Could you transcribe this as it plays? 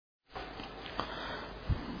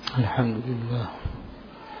الحمد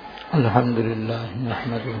لله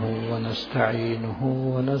نحمده ونستعينه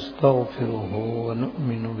ونستغفره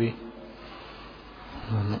ونؤمن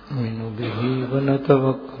به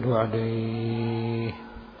ونتوكل عليه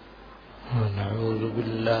ونعوذ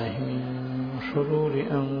بالله من شرور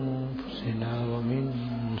أنفسنا ومن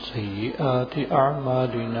سيئات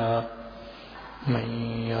أعمالنا من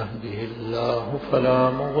يهده الله فلا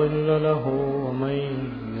مضل له ومن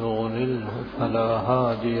يضلله فلا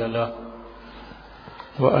هادي له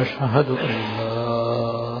وأشهد أن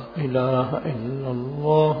لا إله إلا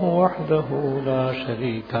الله وحده لا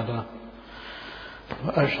شريك له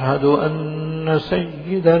وأشهد أن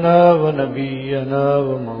سيدنا ونبينا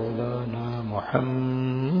ومولانا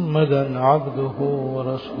محمدا عبده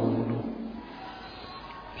ورسوله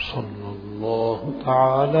صلى الله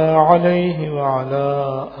تعالى عليه وعلى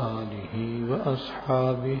آله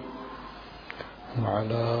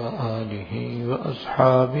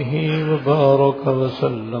وأصحابه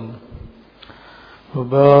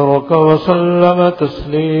وبارك وسلم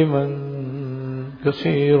تسليما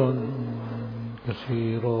كثيرا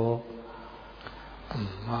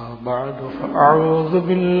أما بعد فأعوذ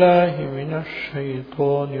بالله من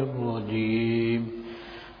الشيطان الرجيم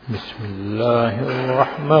بسم الله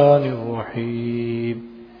الرحمن الرحيم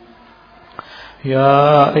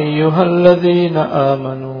يا أيها الذين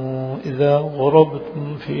آمنوا إذا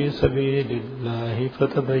ضربتم في سبيل الله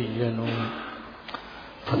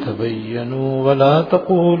فتبينوا ولا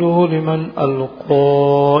تقولوا لمن ألقى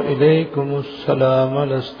إليكم السلام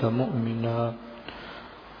لست مؤمنا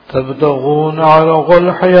تبتغون عرض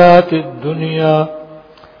الحياة الدنيا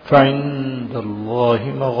فعند الله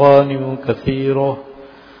مغانم كثيرة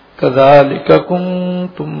كذلك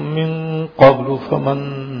كنتم من قبل فمن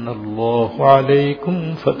الله عليكم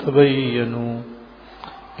فتبينوا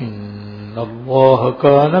إن الله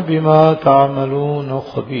كان بما تعملون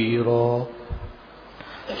خبيرا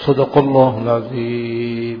صدق الله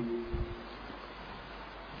العظيم.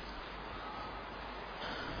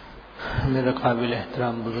 میرے قابل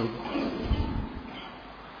احترام بزرگ،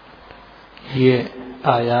 یہ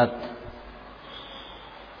آیات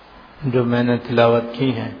جو میں نے تلاوت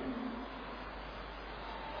کی ہیں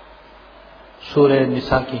سورہ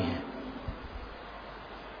نساء کی ہیں.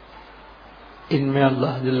 ان میں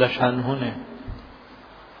اللہ جل شانہ نے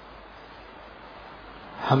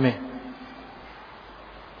ہمیں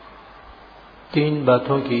 3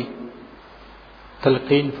 باتوں کی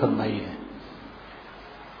تلقین فرمائی ہے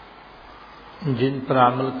جن پر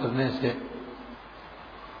عمل کرنے سے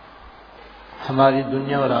ہماری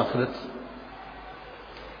دنیا اور آخرت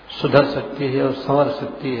سدھر سکتی ہے اور سنور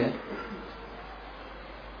سکتی ہے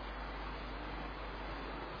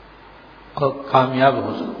اور کامیاب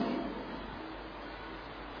ہو سکتی ہے.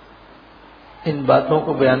 ان باتوں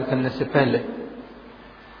کو بیان کرنے سے پہلے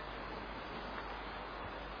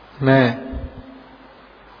میں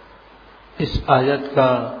اس آیت کا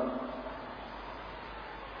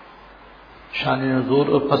شان نزول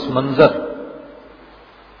اور پس منظر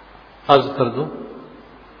عرض کر دوں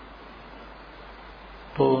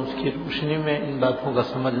تو اس کی روشنی میں ان باتوں کا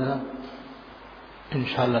سمجھنا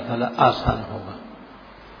انشاءاللہ تعالی آسان ہوگا.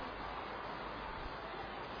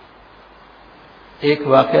 ایک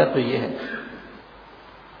واقعہ تو یہ ہے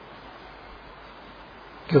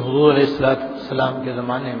کہ حضور علیہ السلام کے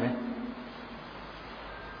زمانے میں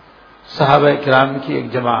صحابہ کرام کی ایک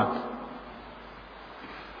جماعت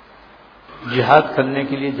جہاد کرنے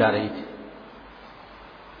کے لیے جا رہی تھی.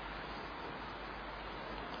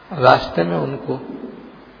 راستے میں ان کو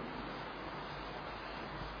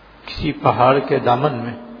کسی پہاڑ کے دامن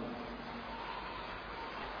میں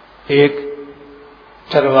ایک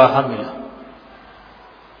چرواہا ملا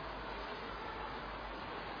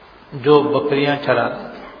جو بکریاں چرا رہا تھا.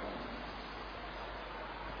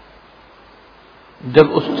 جب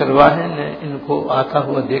اس چرواہے نے ان کو آتا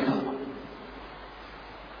ہوا دیکھا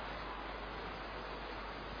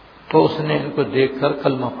تو اس نے ان کو دیکھ کر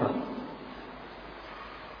کلمہ پڑھا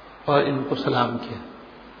اور ان کو سلام کیا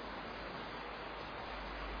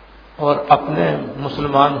اور اپنے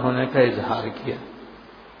مسلمان ہونے کا اظہار کیا.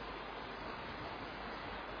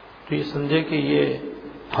 تو یہ سمجھے کہ یہ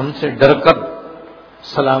ہم سے ڈر کر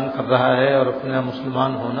سلام کر رہا ہے اور اپنا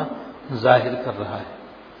مسلمان ہونا ظاہر کر رہا ہے.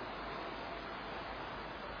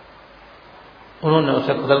 انہوں نے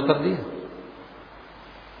اسے قتل کر دیا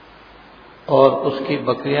اور اس کی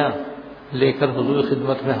بکریاں لے کر حضور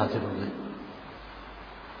خدمت میں حاضر ہو گئے.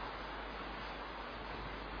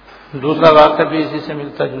 دوسرا واقعہ بھی اسی سے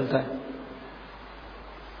ملتا جلتا ہے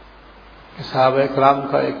کہ صحابہ کرام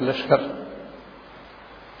کا ایک لشکر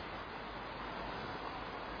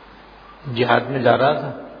جہاد میں جا رہا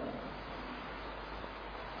تھا.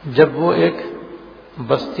 جب وہ ایک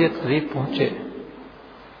بستی قریب پہنچے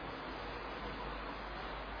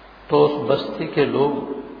تو اس بستی کے لوگ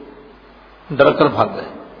ڈر کر بھاگ گئے.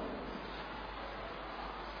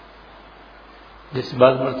 جس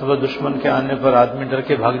بعض مرتبہ دشمن کے آنے پر آدمی ڈر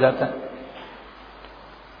کے بھاگ جاتا ہے،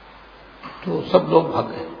 تو سب لوگ بھاگ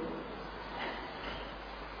گئے.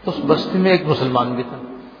 اس بستی میں ایک مسلمان بھی تھا.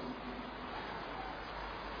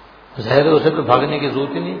 ظاہر ہے اسے تو بھاگنے کی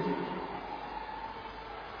ضرورت ہی نہیں تھی،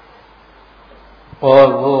 اور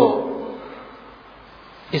وہ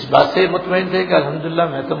اس بات سے مطمئن تھے کہ الحمدللہ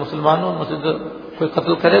میں تو مسلمان ہوں، مجھے تو کوئی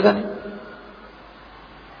قتل کرے گا نہیں.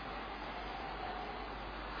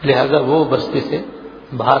 لہذا وہ بستی سے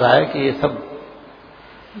باہر آئے کہ یہ سب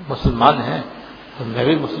مسلمان ہیں اور میں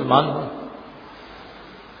بھی مسلمان ہوں،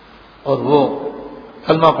 اور وہ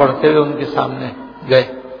کلمہ پڑھتے ہوئے ان کے سامنے گئے.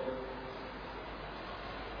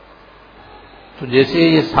 تو جیسے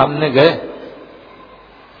یہ سامنے گئے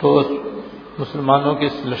تو مسلمانوں کے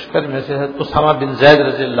اس لشکر میں سے اسامہ بن زید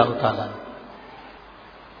رضی اللہ تعالیٰ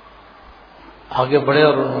آگے بڑھے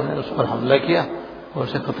اور انہوں نے اس پر حملہ کیا اور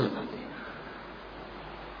اسے قتل کر دیا.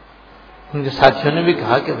 ان کے ساتھیوں نے بھی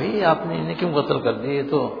کہا کہ بھئی آپ نے انہیں کیوں قتل کر دیا، یہ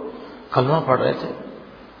تو کلمہ پڑھ رہے تھے.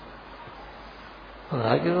 اور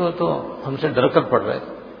کہا کہ وہ تو ہم سے ڈر کر پڑھ رہے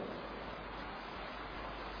تھے.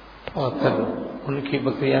 اور پھر ان کی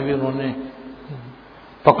بکریاں بھی انہوں نے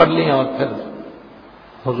پکڑ لی اور پھر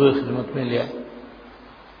حضور خدمت میں لے آئے.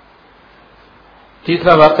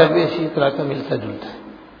 تیسرا واقعہ بھی اسی طرح کا ملتا جلتا ہے.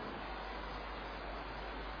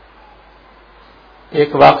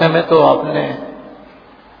 ایک واقعے میں تو آپ نے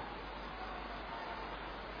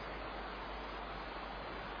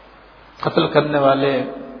قتل کرنے والے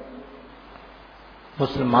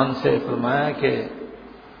مسلمان سے فرمایا کہ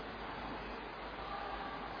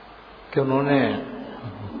انہوں نے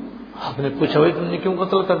آپ نے پوچھا بھائی تم نے کیوں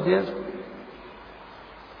قتل کر دیا؟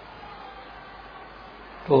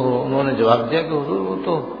 تو انہوں نے جواب دیا کہ حضور وہ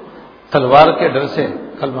تو تلوار کے ڈر سے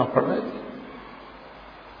کلمہ پڑھ رہے تھے.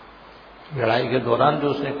 لڑائی کے دوران جو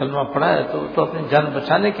اس نے کلمہ پڑھا ہے تو اپنی جان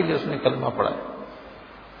بچانے کے لیے اس نے کلمہ پڑھا ہے،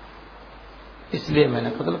 اس لیے میں نے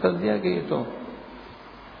قتل کر دیا کہ یہ تو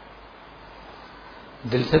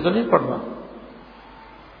دل سے تو نہیں پڑھ رہا.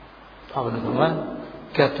 آپ نے فرمایا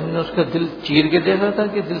کیا تم نے اس کا دل چیر کے دیکھا تھا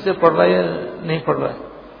کہ دل سے پڑھ رہا ہے یا نہیں پڑھ رہا ہے؟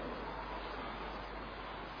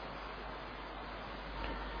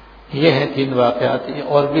 یہ ہیں 3 واقعات،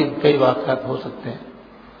 اور بھی کئی واقعات ہو سکتے ہیں.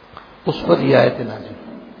 اس پر یہ آیت نازل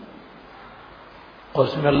اور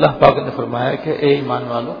اس میں اللہ پاک نے فرمایا کہ اے ایمان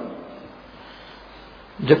والو،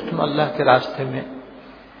 جب تم اللہ کے راستے میں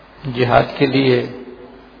جہاد کے لیے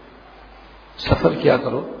سفر کیا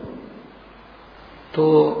کرو تو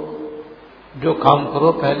جو کام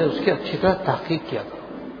کرو پہلے اس کی اچھی طرح تحقیق کیا کرو.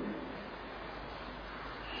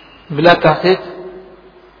 بلا تحقیق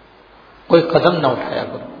کوئی قدم نہ اٹھایا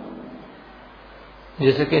کرو.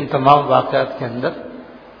 جیسے کہ ان تمام واقعات کے اندر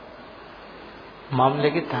معاملے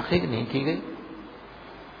کی تحقیق نہیں کی گئی،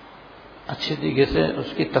 اچھی طریقے سے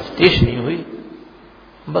اس کی تفتیش نہیں ہوئی،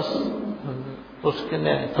 بس اس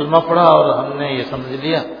نے کلمہ پڑھا اور ہم نے یہ سمجھ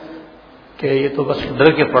لیا کہ یہ تو بس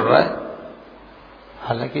ڈر کے پڑھ رہا ہے،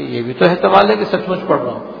 حالانکہ یہ بھی تو احتمال ہے کہ سچ مچ پڑھ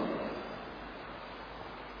رہا ہوں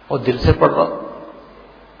اور دل سے پڑھ رہا ہوں.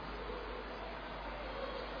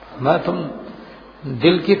 میں تم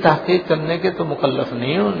دل کی تحقیق کرنے کے تو مکلف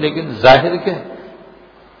نہیں ہوں، لیکن ظاہر کے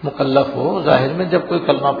مکلف ہو. ظاہر میں جب کوئی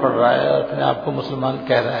کلمہ پڑھ رہا ہے اور اپنے آپ کو مسلمان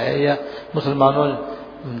کہہ رہا ہے یا مسلمانوں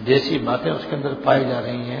جیسی باتیں اس کے اندر پائی جا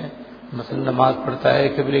رہی ہیں، مثلا نماز پڑھتا ہے،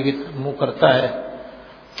 قبلے کی منہ کرتا ہے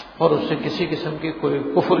اور اس سے کسی قسم کی کوئی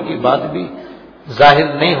کفر کی بات بھی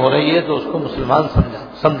ظاہر نہیں ہو رہی ہے، تو اس کو مسلمان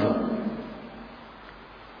سمجھو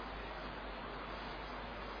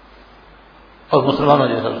اور مسلمانوں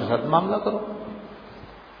جیسا اس کے ساتھ معاملہ کرو.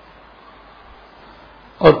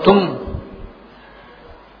 اور تم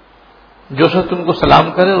جو شخص تم کو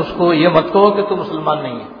سلام کرے اس کو یہ مت کہو کہ تم مسلمان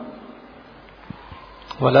نہیں ہے.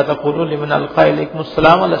 وَلَا تَقُولُوا لِمَنْ أَلْقَىٰ إِلَيْكُمُ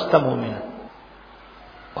السَّلَامَ لَسْتَ مُؤْمِنًا،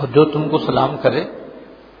 اور جو تم کو سلام کرے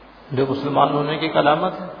جو مسلمان ہونے کی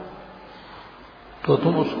علامت ہے تو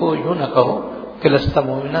تم اس کو یوں نہ کہو کہ لست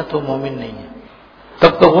مؤمنا، تو مومن نہیں ہے.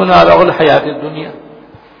 تبتغون عرض الحیات الدنیا،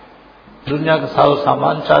 دنیا کا ساز و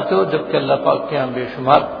سامان چاہتے ہو جبکہ اللہ پاک کے یہاں بے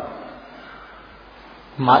شمار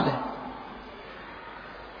مال ہے.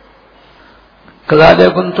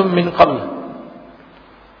 کذالک کنتم من قبل،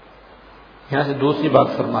 یہاں سے دوسری بات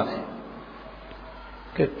فرما رہے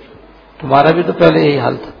کہ تمہارا بھی تو پہلے یہی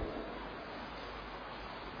حال تھا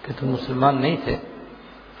کہ تم مسلمان نہیں تھے،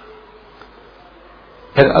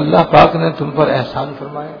 پھر اللہ پاک نے تم پر احسان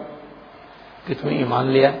فرمایا کہ تمہیں ایمان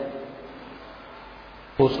لیا.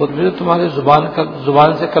 اس وقت بھی تمہاری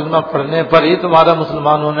زبان سے کلمہ پڑھنے پر ہی تمہارا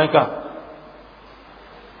مسلمان ہونے کا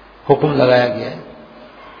حکم لگایا گیا ہے.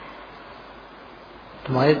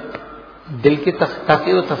 تمہارے دل کی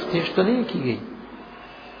تحقیق و تفتیش تو نہیں کی گئی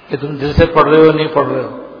کہ تم دل سے پڑھ رہے ہو نہیں پڑھ رہے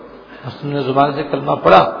ہو. بس تم نے زبان سے کلمہ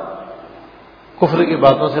پڑھا, کفر کی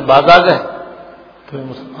باتوں سے باز آ گئے, تمہیں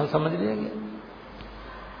مسلمان سمجھ لیا گیا.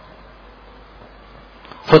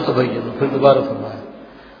 فتبینوا, پھر دوبارہ فرمایا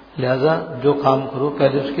لہذا جو کام کرو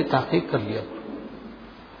پہلے اس کی تحقیق کر لیا کرو.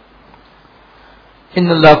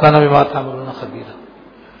 ان اللہ کان بما تعملون خبیرا,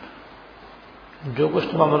 جو کچھ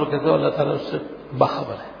تم عمل کرتے ہو اللہ تعالیٰ اس سے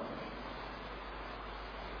باخبر ہے.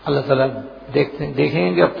 اللہ تعالیٰ دیکھیں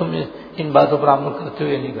گے کہ اب تم ان باتوں پر عمل کرتے ہو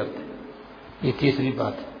یا نہیں کرتے. یہ تیسری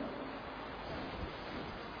بات ہے.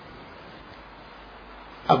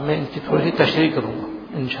 اب میں ان کی تھوڑی سی تشریح کروں گا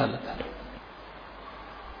انشاءاللہ تعالیٰ.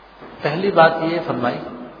 پہلی بات یہ فرمائی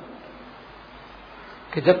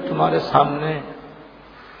کہ جب تمہارے سامنے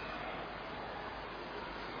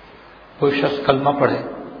کوئی شخص کلمہ پڑھے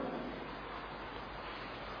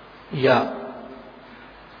یا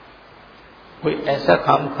کوئی ایسا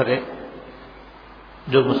کام کرے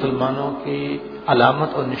جو مسلمانوں کی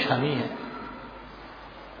علامت اور نشانی ہے,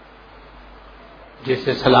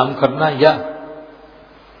 جیسے سلام کرنا یا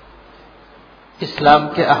اسلام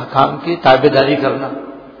کے احکام کی تابعداری کرنا,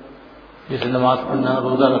 جیسے نماز پڑھنا,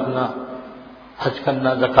 روزہ رکھنا, حج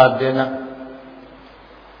کرنا, زکوٰۃ دینا,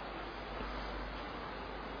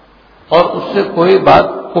 اور اس سے کوئی بات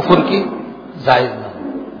کفر کی زائد نہ ہو,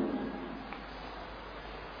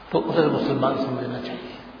 تو اسے مسلمان سمجھنا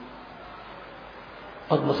چاہیے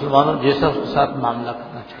اور مسلمانوں جیسا اس کے ساتھ معاملہ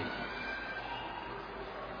کرنا چاہیے.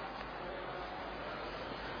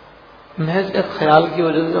 محض ایک خیال کی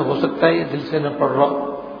وجہ سے ہو سکتا ہے یہ دل سے نہ پڑھ رہا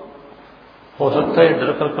ہو سکتا ہے یہ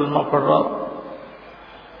ڈر کر کلمہ پڑھ رہا ہو,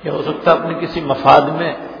 یا ہو سکتا ہے اپنے کسی مفاد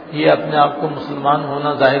میں یہ اپنے آپ کو مسلمان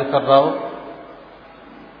ہونا ظاہر کر رہا ہو,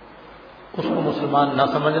 اس کو مسلمان نہ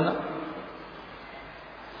سمجھنا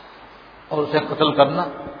اور اسے قتل کرنا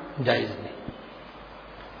جائز نہیں.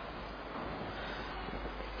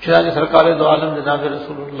 چنانچہ سرکار دو عالم جناب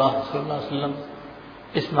رسول اللہ صلی اللہ علیہ وسلم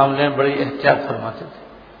اس معاملے میں بڑی احتیاط فرماتے تھے.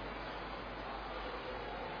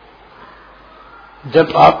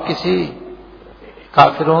 جب آپ کسی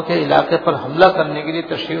کافروں کے علاقے پر حملہ کرنے کے لیے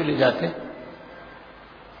تشریف لے جاتے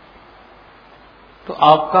تو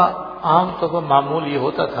آپ کا عام طور پر معمول یہ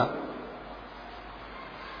ہوتا تھا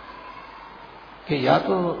کہ یا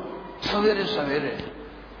تو سویرے سویرے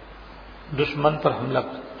دشمن پر حملہ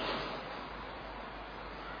کرتے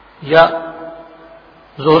یا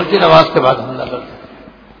ظہر کی نماز کے بعد حملہ کرتے,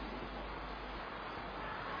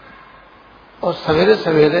 اور سویرے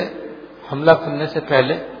سویرے حملہ کرنے سے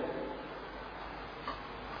پہلے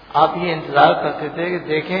آپ یہ انتظار کرتے تھے کہ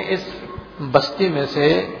دیکھیں اس بستی میں سے,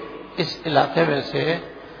 اس علاقے میں سے,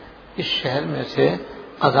 اس شہر میں سے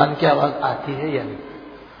اذان کی آواز آتی ہے یا نہیں.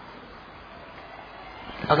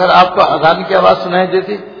 اگر آپ کو اذان کی آواز سنائی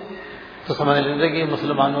دیتی تو سمجھ لیتے کہ یہ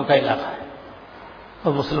مسلمانوں کا علاقہ ہے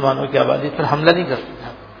اور مسلمانوں کی آبادی پر حملہ نہیں کرتے تھے,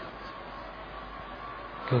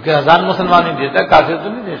 کیونکہ اذان مسلمان ہی دیتا, کافر تو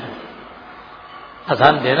نہیں دیتا.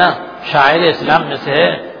 اذان دینا شاعر اسلام میں سے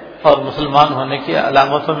ہے اور مسلمان ہونے کی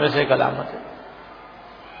علامتوں میں سے ایک علامت ہے.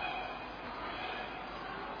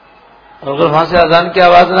 اور اگر وہاں سے اذان کی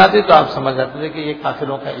آواز نہ آتی تو آپ سمجھ جاتے تھے کہ یہ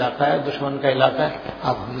کافروں کا علاقہ ہے, دشمن کا علاقہ ہے,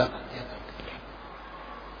 آپ حملہ کر دیا کرتے.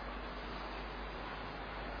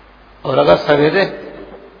 اور اگر سویرے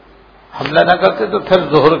حملہ نہ کرتے تو پھر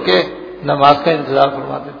ظہر کے نماز کا انتظار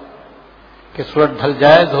فرماتے تھے کہ سورج ڈھل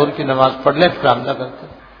جائے, ظہر کی نماز پڑھ لیں, پھر حملہ کرتے.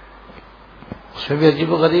 اس میں بھی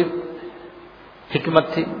عجیب و غریب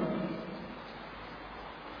حکمت تھی.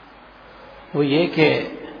 وہ یہ کہ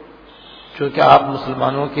چونکہ آپ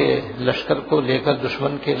مسلمانوں کے لشکر کو لے کر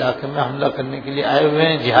دشمن کے علاقے میں حملہ کرنے کے لیے آئے ہوئے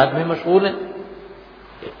ہیں, جہاد میں مشغول ہیں,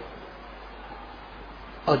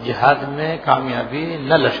 اور جہاد میں کامیابی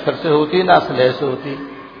نہ لشکر سے ہوتی نہ اسلحے سے ہوتی,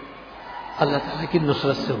 اللہ تعالیٰ کی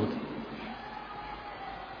نصرت سے ہوتی.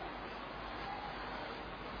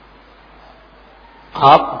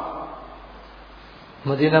 آپ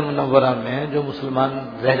مدینہ منورہ میں جو مسلمان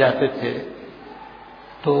رہ جاتے تھے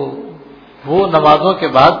تو وہ نمازوں کے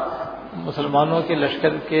بعد مسلمانوں کے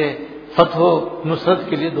لشکر کے فتح و نصرت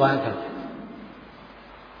کے لیے دعائیں کرتے تھے.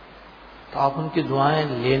 تو آپ ان کی دعائیں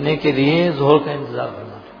لینے کے لیے ظہر کا انتظار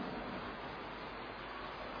کرنا تھا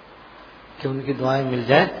کہ ان کی دعائیں مل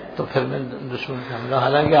جائیں تو پھر میں دشمن کا حملہ.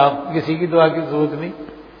 حالانکہ آپ کسی کی دعا کی ضرورت نہیں,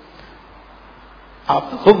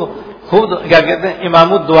 آپ تو خود کیا کہتے ہیں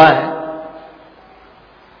امام الدعا ہے.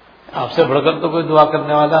 آپ سے بڑھ کر تو کوئی دعا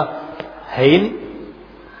کرنے والا ہے ہی نہیں,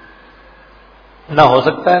 نہ ہو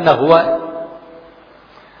سکتا ہے نہ ہوا ہے.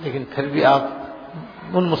 لیکن پھر بھی آپ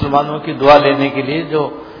ان مسلمانوں کی دعا لینے کے لیے جو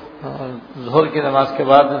ظہر کی نماز کے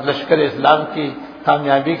بعد لشکر اسلام کی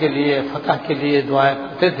کامیابی کے لیے، فتح کے لیے دعائیں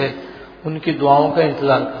کرتے تھے، ان کی دعاؤں کا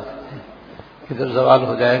انتظار کرتے تھے کہ جب زوال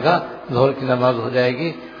ہو جائے گا، ظہر کی نماز ہو جائے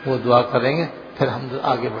گی، وہ دعا کریں گے، پھر ہم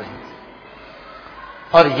آگے بڑھیں گے۔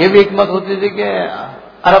 اور یہ بھی حکمت ہوتی تھی کہ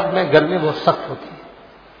عرب میں گرمی بہت سخت ہوتی ہے،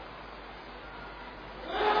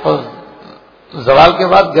 اور زوال کے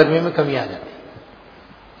بعد گرمی میں کمی آ جاتی ہے،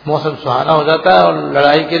 موسم سہانا ہو جاتا ہے، اور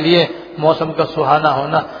لڑائی کے لیے موسم کا سہانا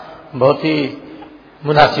ہونا بہت ہی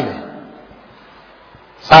مناسب ہے،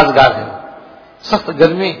 سازگار ہے۔ سخت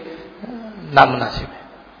گرمی نامناسب ہے۔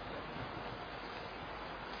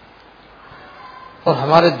 اور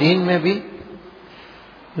ہمارے دین میں بھی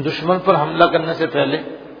دشمن پر حملہ کرنے سے پہلے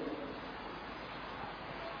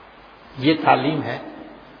یہ تعلیم ہے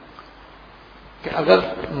کہ اگر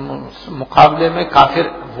مقابلے میں کافر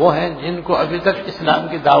وہ ہیں جن کو ابھی تک اسلام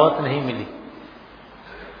کی دعوت نہیں ملی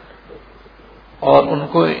اور ان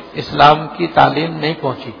کو اسلام کی تعلیم نہیں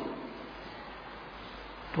پہنچی،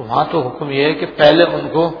 تو وہاں تو حکم یہ ہے کہ پہلے ان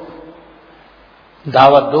کو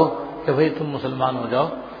دعوت دو کہ بھئی تم مسلمان ہو جاؤ،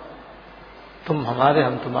 تم ہمارے،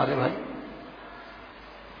 ہم تمہارے بھائی،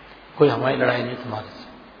 کوئی ہماری لڑائی نہیں تمہارے سے۔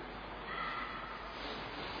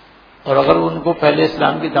 اور اگر ان کو پہلے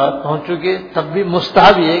اسلام کی دعوت پہنچ چکی ہے تب بھی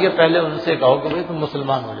مستحب یہ ہے کہ پہلے ان سے کہو کہ بھئی تم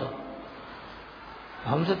مسلمان ہو جاؤ،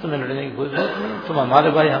 ہم سے تمہیں لڑنے کی کوئی ضرورت نہیں، تم ہمارے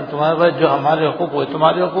بھائی، ہم تمہارے بھائی، جو ہمارے حقوق ہوئے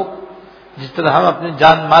تمہارے حقوق، جس طرح ہم اپنی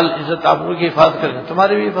جان مال عزت آبرو کی حفاظت کریں گے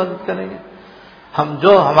تمہاری بھی حفاظت کریں گے، ہم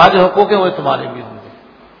جو ہمارے حقوق ہیں وہ تمہارے بھی ہوں گے۔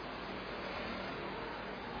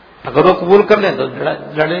 اگر وہ قبول کر لیں تو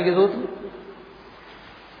لڑنے کی ضرورت نہیں،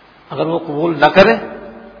 اگر وہ قبول نہ کریں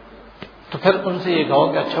تو پھر ان سے یہ کہو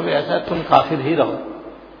کہ اچھا بھائی ایسا ہے، تم کافر ہی رہو،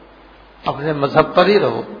 اپنے مذہب پر ہی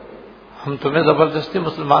رہو، ہم تمہیں زبردستی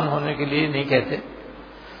مسلمان ہونے کے لیے نہیں کہتے،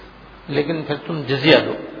 لیکن پھر تم جزیہ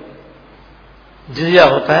دو۔ جزیہ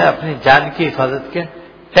ہوتا ہے اپنی جان کی حفاظت کے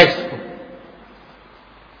ٹیکس کو،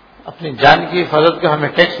 اپنی جان کی حفاظت کا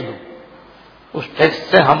ہمیں ٹیکس دو، اس ٹیکس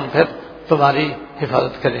سے ہم پھر تمہاری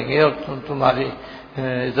حفاظت کریں گے اور تمہاری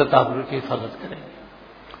عزت آبرو کی حفاظت کریں گے۔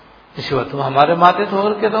 اسی وقت تم ہمارے ماتحت ہو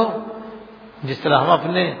کر کے رہو، جس طرح ہم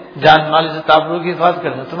اپنے جان مال عزت آبرو کی حفاظت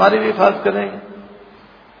کریں گے تمہاری بھی حفاظت کریں گے۔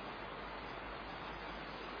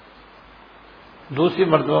 دوسری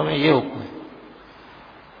مرتبہ میں یہ حکم ہے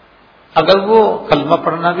اگر وہ کلمہ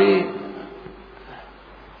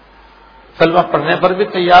پڑھنے پر بھی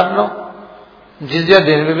تیار نہ ہو، جزیہ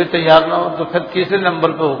دینے میں بھی تیار نہ ہو، تو پھر تیسرے نمبر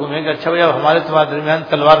پہ حکم ہے کہ اچھا بھائی اب ہمارے تمہارے درمیان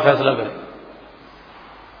تلوار فیصلہ کرے،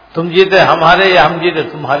 تم جیتے ہمارے یا ہم جیتے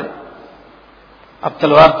تمہارے، اب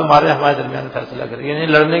تلوار تمہارے ہمارے درمیان فیصلہ کرے، یعنی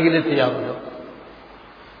لڑنے کے لیے تیار ہو جاؤ۔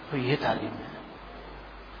 تو یہ تعلیم ہے،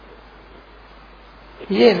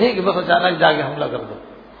 یہ نہیں کہ بس اچانک جا کے حملہ کر دو،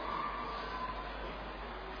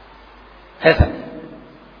 ایسا نہیں۔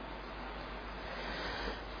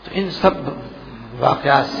 تو ان سب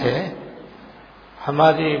واقعات سے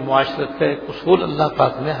ہماری معاشرت کا ایک اصول اللہ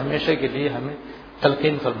پاک نے ہمیشہ کے لیے ہمیں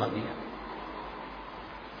تلقین فرما دیا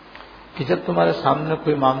کہ جب تمہارے سامنے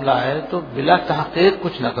کوئی معاملہ آئے تو بلا تحقیق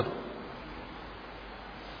کچھ نہ کرو،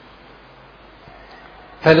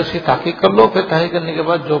 پہلے اس کی تحقیق کر لو، پھر تحقیق کرنے کے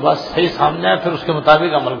بعد جو بات صحیح سامنے آئے پھر اس کے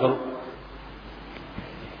مطابق عمل کرو۔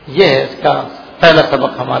 یہ ہے اس کا پہلا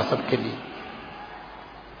سبق ہمارے سب کے لیے،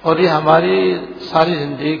 اور یہ ہماری ساری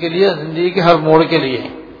زندگی کے لیے، زندگی کے ہر موڑ کے لیے ہے۔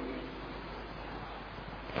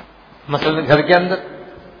 مثلا گھر کے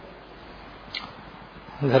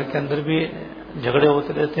اندر بھی جھگڑے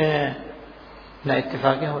ہوتے رہتے ہیں، نہ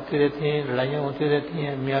اتفاقیں ہوتی رہتی ہیں، لڑائیاں ہوتی رہتی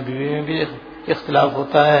ہیں، میاں بیوی میں بھی اختلاف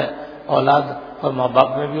ہوتا ہے، اولاد اور ماں باپ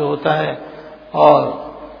میں بھی ہوتا ہے، اور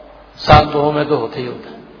ساتھ بہوں میں تو ہوتا ہی ہوتا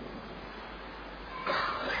ہے۔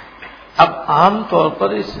 اب عام طور پر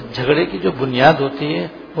اس جھگڑے کی جو بنیاد ہوتی ہے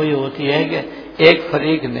وہ یہ ہوتی ہے کہ ایک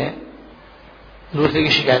فریق نے دوسرے کی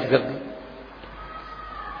شکایت کر دی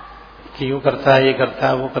کہ یوں کرتا ہے، یہ کرتا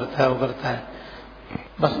ہے، وہ کرتا ہے، وہ کرتا ہے،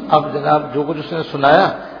 بس اب جناب جو کچھ اس نے سنایا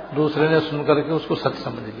دوسرے نے سن کر کے اس کو سچ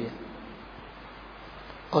سمجھ لیا،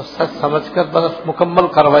 اور سچ سمجھ کر بس مکمل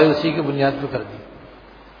کارروائی اسی کی بنیاد پہ کر دی،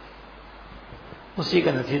 اسی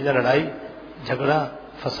کا نتیجہ لڑائی، جھگڑا،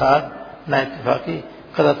 فساد، نا اتفاقی،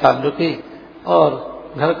 قطع تعلقی اور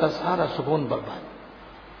گھر کا سارا سکون برباد۔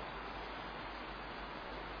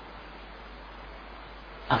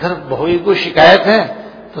 اگر بہوئی کو شکایت ہے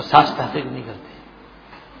تو ساس تحقیق نہیں کرتی،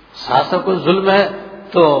 ساس کا کوئی ظلم ہے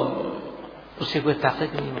تو اسی کوئی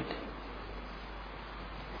تحقیق نہیں ہوتی۔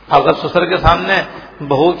 اگر سسر کے سامنے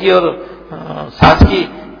بہو کی اور ساس کی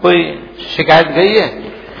کوئی شکایت گئی ہے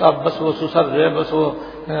تو اب بس وہ سسر جو ہے بس وہ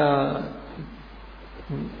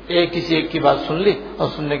ایک کسی ایک کی بات سن لی اور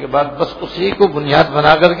سننے کے بعد بس اسی کو بنیاد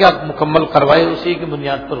بنا کر کے آپ مکمل کروائے، اسی کی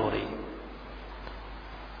بنیاد پر ہو رہی ہے.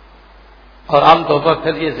 اور عام طور پر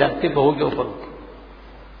پھر یہ زیادتی بہو کے اوپر ہوتی ہے،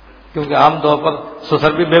 کیونکہ عام طور پر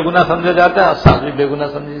سسر بھی بے گناہ سمجھا جاتا ہے اور ساس بھی بے گناہ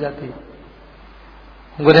سمجھی جاتی ہے.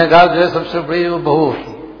 گنہگار جو ہے سب سے بڑی وہ بہو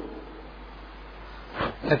ہوتی ہے.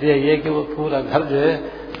 نتیجہ یہ کہ وہ پورا گھر جو ہے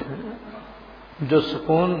جو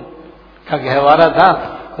سکون کا گہوارہ تھا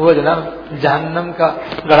وہ جناب جہنم کا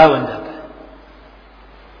گڑھا بن جاتا ہے.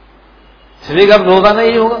 اس لیے کہ اب روزانہ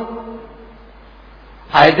یہی ہوگا،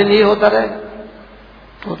 آئے دن یہ ہوتا رہے گا.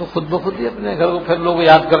 وہ تو خود بخود ہی اپنے گھر کو پھر لوگ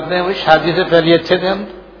یاد کرتے ہیں، وہی شادی سے پہلے اچھے تھے ہم،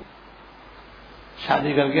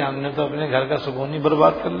 شادی کر کے ہم نے تو اپنے گھر کا سکون ہی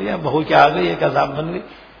برباد کر لیا. بہو کیا آ گئی ایک عذاب بن گئی.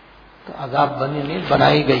 تو عذاب بنی نہیں،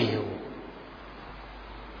 بنائی گئی ہے. وہ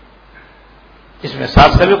اس میں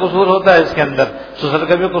ساس کا بھی قصور ہوتا ہے، اس کے اندر سسر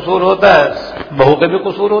کا بھی قصور ہوتا ہے، بہو کا بھی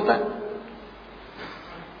قصور ہوتا ہے.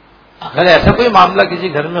 اگر ایسا کوئی معاملہ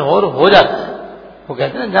کسی گھر میں ہو جاتا ہے، وہ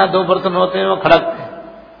کہتے ہیں جہاں دو برتن ہوتے ہیں وہ کھڑکتے ہیں،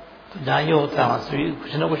 تو جہاں یہ ہوتا ہے وہاں سے بھی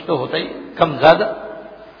کچھ نہ کچھ تو ہوتا ہی کم زیادہ.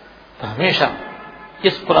 تو ہمیشہ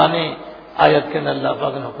اس پرانی آیت کے اندر اللہ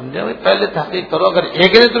پاک نے حکم دیا پہلے تحقیق کرو. اگر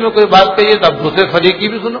ایک نے تمہیں کوئی بات کہی ہے تو اب دوسرے فریق کی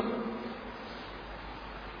بھی سنو.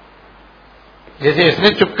 جیسے اس نے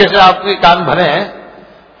چپکے سے آپ کے کان بھرے ہیں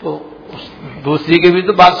تو دوسری کی بھی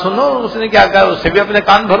تو بات سنو. اس نے کیا کہا اس سے بھی اپنے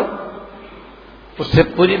کان بھرو، اس سے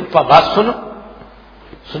پوری بات سنو.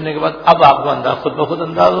 سننے کے بعد اب آپ کو خود بخود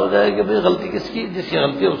انداز ہو جائے کہ بھائی غلطی کس کی، جس کی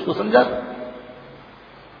غلطی ہے اس کو سمجھا دو.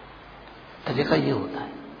 طریقہ یہ ہوتا ہے.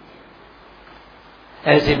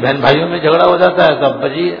 ایسے بہن بھائیوں میں جھگڑا ہو جاتا ہے تو ابا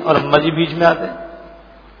جی اور اما جی بیچ میں آتے ہیں،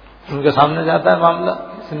 ان کے سامنے جاتا ہے معاملہ،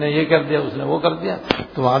 اس نے یہ کر دیا اس نے وہ کر دیا.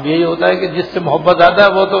 تو وہاں بھی یہی ہوتا ہے کہ جس سے محبت زیادہ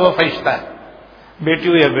ہے وہ تو وہ فرشتہ ہے، بیٹی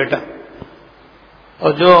ہوئی ہے بیٹا،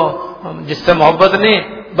 اور جو جس سے محبت نہیں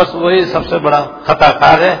بس وہی سب سے بڑا خطا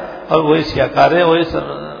کار ہے اور وہی سیاہ کار ہے، وہی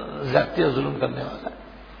زیادتی اور ظلم کرنے والا ہے.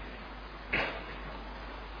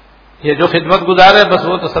 یہ جو خدمت گزار ہے بس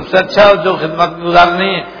وہ تو سب سے اچھا، اور جو خدمت گزار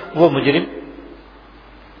نہیں ہے وہ مجرم.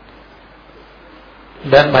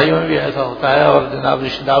 بہن بھائیوں میں بھی ایسا ہوتا ہے اور جناب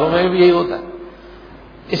رشتہ داروں میں بھی یہی ہوتا ہے.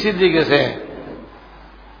 اسی طریقے سے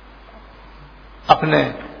اپنے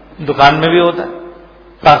دکان میں بھی ہوتا ہے،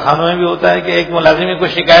 کارخانوں میں بھی ہوتا ہے کہ ایک ملازم کی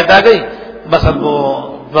کوئی شکایت آ گئی، بس اب وہ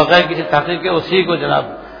بغیر کسی تحقیق کے اسی کو جناب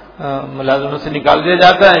ملازموں سے نکال دیا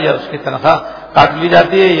جاتا ہے، یا اس کی تنخواہ کاٹ لی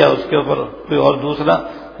جاتی ہے، یا اس کے اوپر کوئی اور دوسرا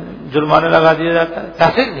جرمانے لگا دیا جاتا ہے.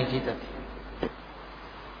 تحقیق نہیں کی جاتی.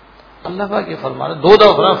 اللہ پاک یہ فرمانا دو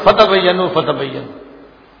دفعہ فتح بین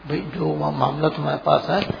بھائی جو معاملہ تمہارے پاس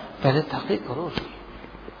ہے پہلے تحقیق کرو اس کی.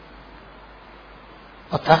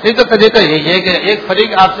 اور تحقیق کا طریقہ یہی ہے کہ ایک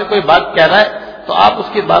فریق آپ سے کوئی بات کہہ رہا ہے تو آپ اس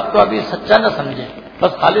کی بات کو ابھی سچا نہ سمجھیں،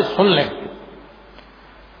 بس خالی سن لیں،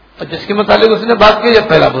 اور جس کے متعلق اس نے بات کی ہے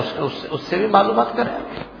پہلا اس سے بھی معلومات کریں.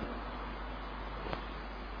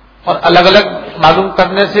 اور الگ الگ معلوم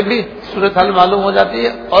کرنے سے بھی صورتحال معلوم ہو جاتی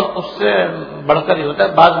ہے. اور اس سے بڑھ کر یہ ہوتا ہے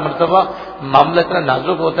بعض مرتبہ معاملہ اتنا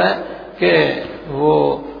نازک ہوتا ہے کہ وہ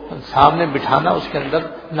سامنے بٹھانا اس کے اندر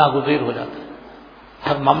ناگزیر ہو جاتا ہے.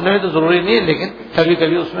 ہر معاملے میں تو ضروری نہیں ہے لیکن کبھی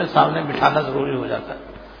کبھی اس میں سامنے بٹھانا ضروری ہو جاتا ہے.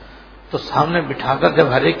 تو سامنے بٹھا کر جب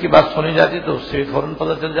ہر ایک کی بات سنی جاتی ہے تو اس سے بھی فوراً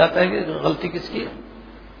پتہ چل جاتا ہے کہ غلطی کس کی ہے.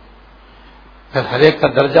 پھر ہر ایک کا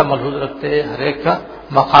درجہ ملحوظ رکھتے ہوئے، ہر ایک کا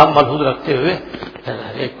مقام ملحوظ رکھتے ہوئے پھر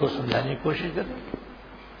ہر ایک کو سمجھانے کی کوشش کریں.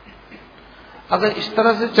 اگر اس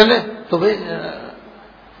طرح سے چلے تو بھائی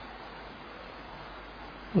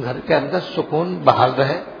گھر کے اندر سکون بحال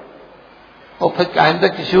رہے اور پھر آئندہ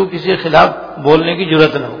کسی کو کسی کے خلاف بولنے کی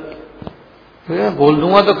ضرورت نہ ہو. میں بول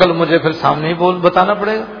دوں گا تو کل مجھے پھر سامنے ہی بتانا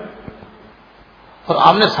پڑے گا. اور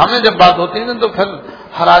آمنے سامنے جب بات ہوتی ہے نا تو پھر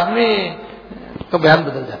ہر آدمی کا بیان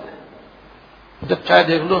بدل جاتا ہے. جب چاہے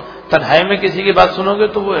دیکھ لو تنہائی میں کسی کی بات سنو گے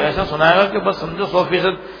تو وہ ایسا سنائے گا کہ بس سمجھو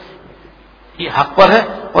 100% یہ حق پر ہے،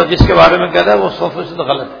 اور جس کے بارے میں کہتا ہے وہ 100%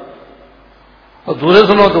 غلط ہے. اور دوسرے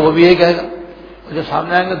سنو تو وہ بھی یہی کہے گا. اور جب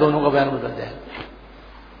سامنے آئیں گے دونوں کا بیان بدل جائے گا،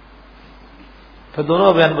 پھر دونوں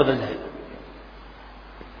کا بیان بدل جائے گا.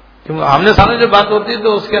 کیونکہ آمنے سامنے جب بات ہوتی ہے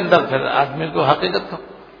تو اس کے اندر پھر آدمی کو حقیقت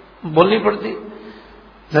بولنی پڑتی.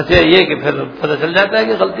 نتیجہ یہ کہ پھر پتہ چل جاتا ہے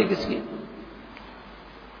کہ غلطی کس کی.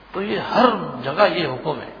 تو یہ ہر جگہ یہ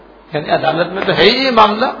حکم ہے، یعنی عدالت میں تو ہے ہی یہ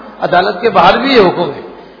معاملہ، عدالت کے باہر بھی یہ حکم ہے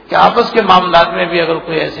کہ آپس کے معاملات میں بھی اگر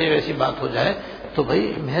کوئی ایسی بات ہو جائے تو بھائی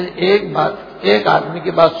محض ایک آدمی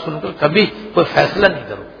کی بات سن کر کبھی کوئی فیصلہ نہیں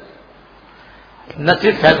کرو. نہ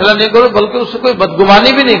صرف فیصلہ نہیں کرو بلکہ اس سے کوئی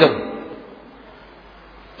بدگمانی بھی نہیں کرو.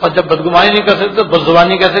 اور جب بدگمانی نہیں کر سکتے تو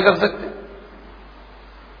بدزبانی کیسے کر سکتے؟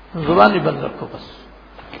 زبان بھی بند رکھو، بس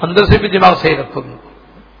اندر سے بھی دماغ صحیح رکھو.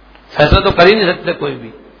 فیصلہ تو کر ہی نہیں سکتے کوئی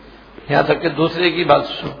بھی، یہاں تک کہ دوسرے کی بات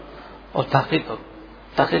سنو اور تحقیق کرو.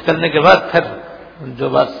 تحقیق کرنے کے بعد پھر جو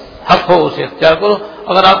بات حق ہو اسے اختیار کرو.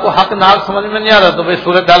 اگر آپ کو حق نہ سمجھ میں نہیں آ رہا تو بھائی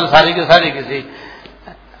صورت حال ساری کی ساری کسی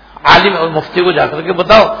عالم اور مفتی کو جا کر کے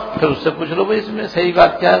بتاؤ, پھر اس سے پوچھ لو بھائی اس میں صحیح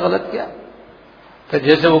بات کیا ہے, غلط کیا ہے, پھر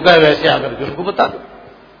جیسے وہ کہے ویسے آ کر کے ان کو بتا دو.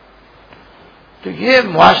 تو یہ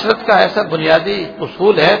معاشرت کا ایسا بنیادی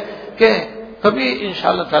اصول ہے کہ کبھی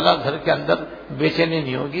انشاءاللہ تعالی گھر کے اندر بے چینی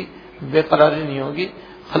نہیں ہوگی, بے قراری نہیں ہوگی,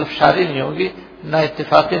 خلفشاری نہیں ہوگی, نہ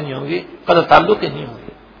اتفاقی نہیں ہوگی, قطع تعلقی نہیں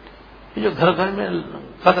ہوگی. یہ جو گھر گھر میں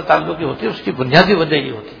قطع تعلقی ہوتی ہے اس کی بنیادی وجہ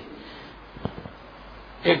یہ ہوتی ہے.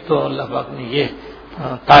 ایک تو اللہ پاک نے یہ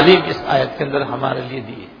تعلیم اس آیت کے اندر ہمارے لیے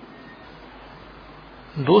دی ہے.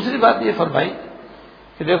 دوسری بات یہ فرمائی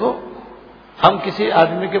کہ دیکھو ہم کسی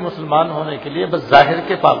آدمی کے مسلمان ہونے کے لیے بس ظاہر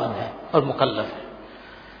کے پابند ہیں اور مکلف ہیں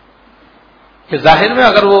کہ ظاہر میں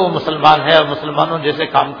اگر وہ مسلمان ہے اور مسلمانوں جیسے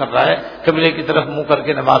کام کر رہا ہے, قبلے کی طرف منہ کر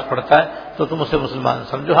کے نماز پڑھتا ہے, تو تم اسے مسلمان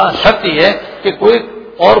سمجھو. ہاں شرط یہ ہے کہ کوئی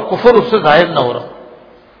اور کفر اس سے ظاہر نہ ہو رہا ہو.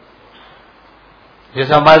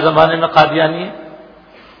 جیسے ہمارے زمانے میں قادیانی ہے,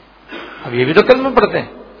 اب یہ بھی تو کلمہ پڑھتے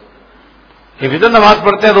ہیں, یہ بھی تو نماز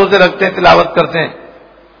پڑھتے ہیں, روزے رکھتے ہیں, تلاوت کرتے ہیں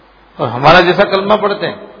اور ہمارا جیسا کلمہ پڑھتے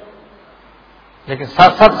ہیں, لیکن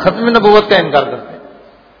ساتھ ساتھ ختم نبوت کا انکار کرتے ہیں.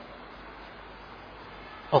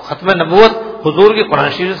 اور ختم نبوت حضور کی قرآن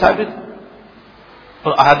شریف سے ثابت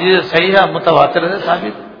اور احادیث صحیحہ متواتر سے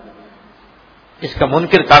ثابت. اس کا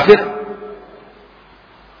منکر کافر.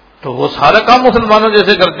 تو وہ سارا کام مسلمانوں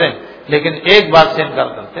جیسے کرتے ہیں, لیکن ایک بات سے انکار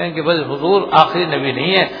کرتے ہیں کہ بس حضور آخری نبی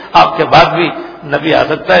نہیں ہے, آپ کے بعد بھی نبی آ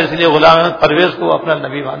سکتا ہے, اس لیے غلام احمد پرویز کو اپنا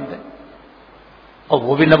نبی مانتے ہیں اور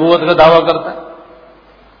وہ بھی نبوت کا دعویٰ کرتا ہے.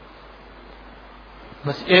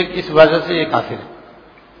 بس ایک اس وجہ سے یہ کافر ہے.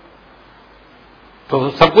 تو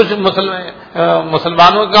سب کچھ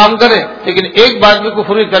مسلمانوں کا کام کرے, لیکن ایک بات بھی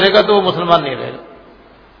کفری کرے گا تو وہ مسلمان نہیں رہے گا.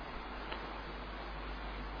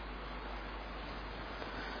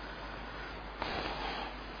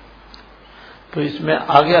 تو اس میں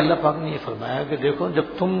آگے اللہ پاک نے یہ فرمایا کہ دیکھو جب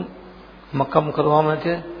تم مکہ مکرمہ میں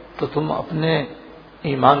تھے تو تم اپنے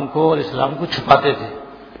ایمان کو اور اسلام کو چھپاتے تھے,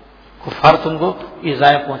 کفار تم کو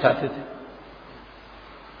ایذائیں پہنچاتے تھے.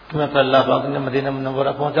 تمہیں تو اللہ پاک نے مدینہ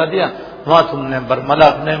منورہ پہنچا دیا, وہاں تم نے برملا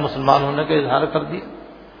اپنے مسلمان ہونے کا اظہار کر دیا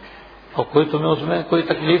اور کوئی تمہیں اس میں کوئی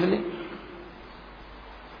تکلیف نہیں.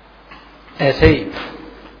 ایسے ہی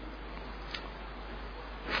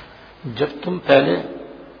جب تم پہلے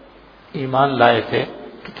ایمان لائے تھے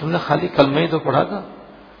تو تم نے خالی کلمہ ہی تو پڑھا تھا,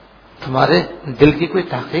 تمہارے دل کی کوئی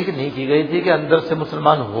تحقیق نہیں کی گئی تھی کہ اندر سے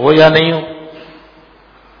مسلمان ہو یا نہیں ہو.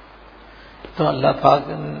 تو اللہ پاک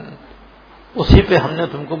اسی پہ ہم نے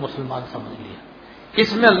تم کو مسلمان سمجھ لیا.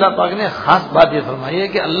 اس میں اللہ پاک نے خاص بات یہ فرمائی ہے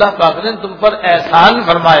کہ اللہ پاک نے تم پر احسان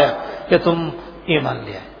فرمایا کہ تم ایمان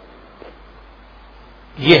لے آئے.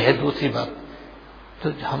 یہ ہے دوسری بات. تو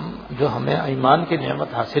جو ہمیں ایمان کی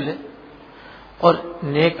نعمت حاصل ہے اور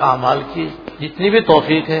نیک اعمال کی جتنی بھی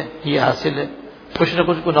توفیق ہے یہ حاصل ہے, کچھ نہ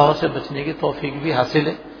کچھ گناہوں سے بچنے کی توفیق بھی حاصل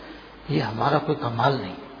ہے, یہ ہمارا کوئی کمال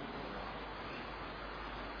نہیں.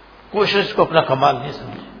 کوشش کو اپنا کمال نہیں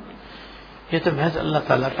سمجھے, یہ تو محض اللہ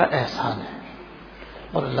تعالیٰ کا احسان ہے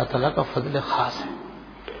اور اللہ تعالیٰ کا فضل خاص ہے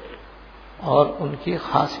اور ان کی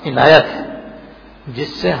خاص عنایت ہے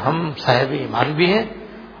جس سے ہم صاحب ایمان بھی ہیں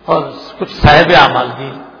اور کچھ صاحب اعمال بھی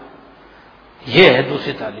ہیں. یہ ہے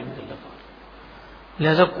دوسری تعلیم اللہ.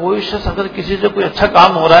 لہذا کوئی شخص اگر کسی سے کوئی اچھا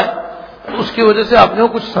کام ہو رہا ہے تو اس کی وجہ سے اپنے کو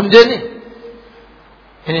کچھ سمجھے نہیں,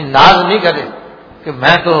 یعنی ناز نہیں کرے کہ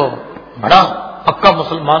میں تو بڑا پکا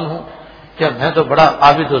مسلمان ہوں, یا میں تو بڑا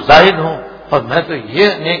عابد و زاہد ہوں اور میں تو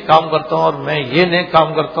یہ نیک کام کرتا ہوں اور میں یہ نیک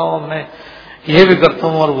کام کرتا ہوں, میں یہ بھی کرتا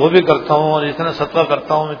ہوں اور وہ بھی کرتا ہوں اور اتنا صدقہ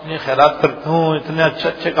کرتا ہوں, اتنی خیرات کرتا ہوں, اتنے اچھے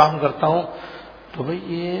اچھے کام کرتا ہوں. تو بھئی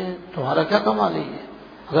یہ تمہارا کیا کمال ہے؟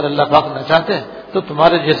 اگر اللہ پاک نہ چاہتے تو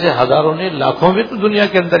تمہارے جیسے ہزاروں نہیں لاکھوں بھی تو دنیا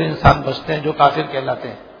کے اندر انسان بچتے ہیں جو کافر کہلاتے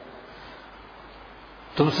ہیں.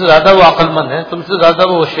 تم سے زیادہ وہ عقل مند ہے, تم سے زیادہ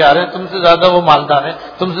وہ ہوشیار ہے, تم سے زیادہ وہ مالدار ہے,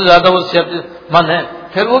 تم سے زیادہ وہ صحت مند ہے,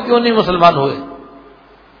 پھر وہ کیوں نہیں مسلمان ہوئے؟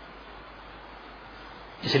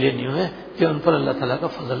 اس لیے نہیں ہوئے کہ ان پر اللہ تعالیٰ کا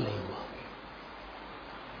فضل نہیں ہوا.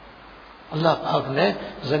 اللہ پاک نے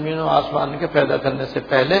زمین و آسمان کے پیدا کرنے سے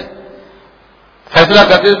پہلے فیصلہ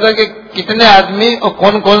کرتے تھے کہ کتنے آدمی اور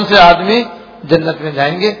کون کون سے آدمی جنت میں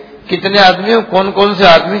جائیں گے, کتنے آدمی اور کون کون سے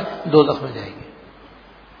آدمی دوزخ میں جائیں گے.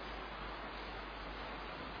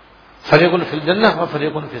 فریق فی الجنہ و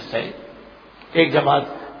فریق فی السعیر, ایک جماعت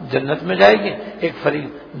جنت میں جائے گی, ایک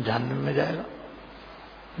فریق جہنم میں جائے گا.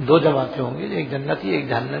 دو جماعتیں ہوں گی, ایک جنتی ایک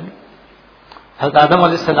جہنمی. حضرت آدم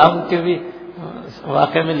علیہ السلام کے بھی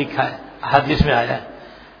واقعے میں لکھا ہے, حدیث میں آیا ہے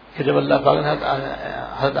کہ جب اللہ پاک نے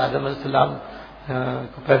حضرت آدم علیہ السلام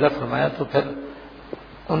کو پیدا فرمایا تو پھر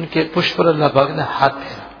ان کے پشت پر اللہ پاک نے ہاتھ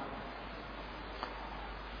پھیرا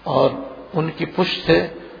اور ان کی پشت سے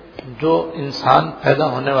جو انسان پیدا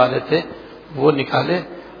ہونے والے تھے وہ نکالے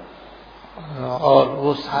اور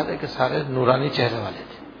وہ سارے کے سارے نورانی چہرے والے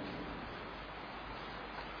تھے.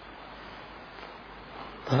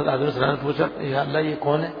 حضرت آدم علیہ السلام نے پوچھا یا اللہ یہ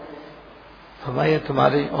کون ہے؟ فرمایا یہ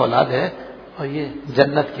تمہاری اولاد ہے اور یہ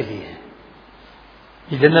جنت کے لیے ہے,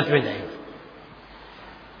 یہ جنت میں جائیں گے.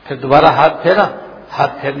 پھر دوبارہ ہاتھ پھیرا,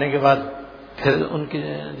 ہاتھ پھیرنے کے بعد پھر ان کے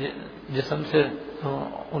جسم سے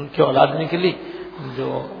ان کی اولاد نکلی جو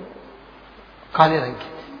کالے رنگ کی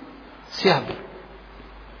تھی, سیاہ بھی.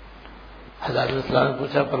 حضرت علیہ السلام نے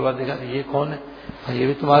پوچھا پروردگار یہ کون ہے؟ اور یہ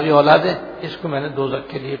بھی تمہاری اولاد ہے, اس کو میں نے دوزخ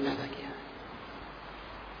کے لیے پیدا کیا.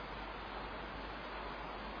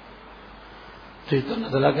 تو یہ تو اللہ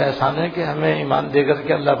تعالیٰ کا احسان ہے کہ ہمیں ایمان دے کر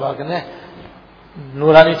کے اللہ پاک نے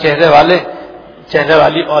نورانی چہرے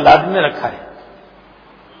والی اولاد میں رکھا ہے.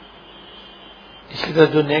 اسی طرح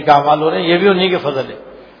جو نیک اعمال ہو رہے ہیں یہ بھی انہی کے فضل ہے.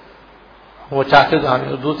 وہ چاہتے تو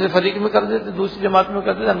ہمیں دوسرے فریق میں کر دیتے, دوسری جماعت میں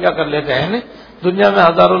کر دیتے, ہم کیا کر لیتے ہیں نہیں دنیا میں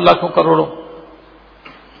ہزاروں لاکھوں کروڑوں.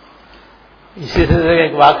 اسی طرح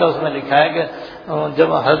ایک واقعہ اس میں لکھا ہے کہ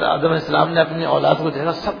جب حضرت آدم علیہ السلام نے اپنی اولاد کو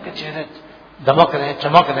دیکھا سب کے چہرے دمک رہے ہیں,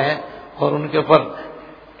 چمک رہے ہیں اور ان کے اوپر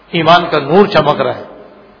ایمان کا نور چمک رہا ہے.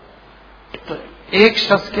 تو ایک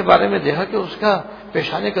شخص کے بارے میں دیکھا کہ اس کا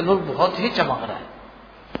پیشانے کا نور بہت ہی چمک رہا ہے.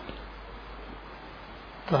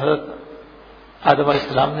 تو حضرت آدم علیہ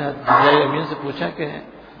السلام نے جبرائیل امین سے پوچھا کہ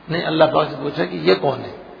نہیں, اللہ پاک سے پوچھا کہ یہ کون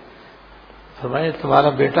ہے؟ فرمایا تمہارا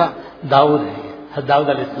بیٹا داؤد ہے, حضرت داؤد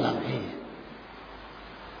علیہ السلام ہے.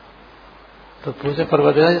 تو پوچھے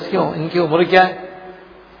پروردگار ان کی عمر کیا ہے؟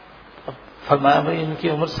 فرمایا بھائی ان کی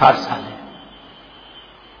عمر 60 سال ہے.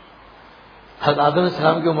 حضرت آدم علیہ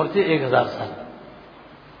السلام کی عمر تھی 1000 سال.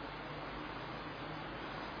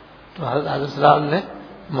 تو حضرت آدم علیہ السلام نے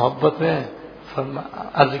محبت میں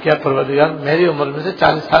عرض کیا پروردگار میری عمر میں سے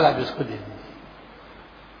 40 سال آپ اس کو دے دیجیے.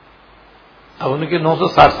 اب ان کی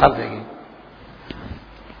 960 سال رہ گئی.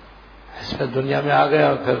 اس میں دنیا میں آ گئے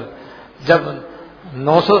اور پھر جب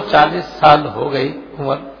 940 سال ہو گئی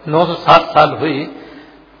عمر, 960 سال ہوئی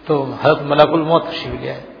تو حضرت ملک الموت تشریف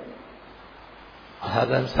لے آئے.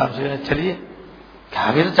 حضرت صاحب سے چلیے کیا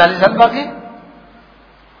ابھی تو 40 سال باقی؟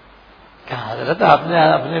 کیا حضرت آپ نے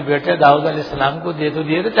اپنے بیٹے داؤد علیہ السلام کو دیے تھے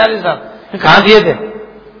 40 سال, کہاں دیے تھے؟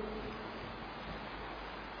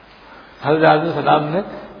 حضرت علیہ السلام نے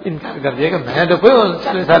انکار کر دیا کہ میں نے تو کوئی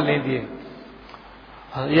 40 سال نہیں دیے.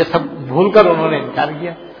 یہ سب بھول کر انہوں نے انکار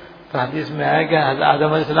کیا. تو حدیث میں آیا کہ حضرت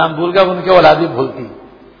آدم علیہ السلام بھول گئے, ان کے اولاد بھی بھولتی,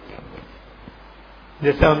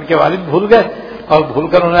 جیسے ان کے والد بھول گئے اور بھول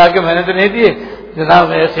کر انہوں نے کہا کہ میں نے تو نہیں دیے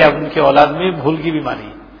جناب, ایسے اب ان کے اولاد میں بھول کی بیماری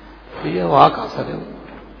ہے. تو یہ وہاں کا اثر ہے.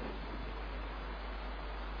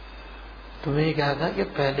 تو میں یہ کہا تھا کہ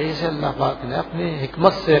پہلے ہی سے اللہ پاک نے اپنی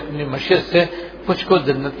حکمت سے اپنی مشیت سے کچھ کو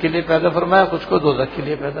جنت کے لیے پیدا فرمایا, کچھ کو دوزخ کے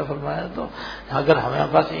لیے پیدا فرمایا. تو اگر ہمارے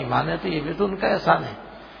پاس ایمان ہے تو یہ بھی تو ان کا احسان ہے.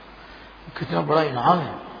 کتنا بڑا انعام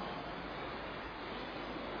ہے.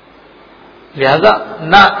 لہذا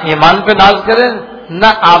نہ ایمان پہ ناز کرے نہ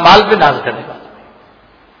اعمال پہ ناز کرے گا,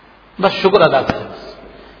 بس شکر ادا کرے.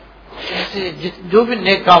 بس ایسے جو بھی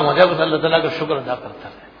نیک کام ہو جائے بس اللہ تعالیٰ کا شکر ادا کرتا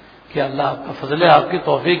ہے کہ اللہ آپ کا فضل ہے, آپ کی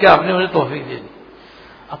توفیق ہے, آپ نے مجھے توفیق دے دی.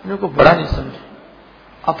 اپنے کو بڑا نہیں سمجھے,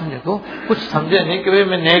 اپنے کو کچھ سمجھے نہیں کہ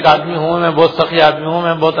میں نیک آدمی ہوں, میں بہت سخی آدمی ہوں,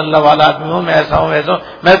 میں بہت اللہ والا آدمی ہوں, میں ایسا ہوں ایسا ہوں,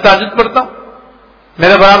 میں تہجد پڑھتا ہوں,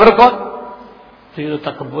 میرے برابر کون؟ تو یہ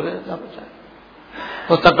تو تکبر ہے.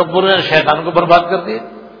 تو تکبر نے شیطان کو برباد کر دیا.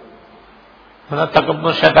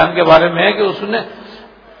 تکبر شیطان کے بارے میں ہے کہ اس نے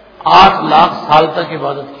 8 لاکھ سال تک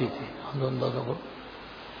عبادت کی تھی. اندازوں کو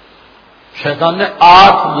شیطان نے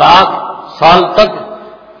 8 لاکھ سال تک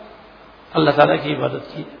اللہ تعالیٰ کی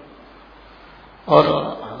عبادت کی, اور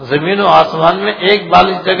زمین و آسمان میں ایک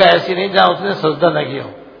بالش جگہ ایسی نہیں جہاں اس نے سجدہ نہ کیا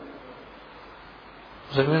ہو.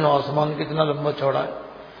 زمین و آسمان کتنا لمبا چوڑا ہے,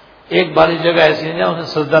 ایک بالش جگہ ایسی نہیں جہاں اس نے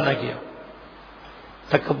سجدہ نہ کیا ہو.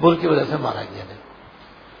 تکبر کی وجہ سے مارا گیا.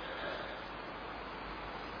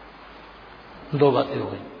 دو باتیں ہو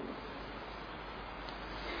گئی.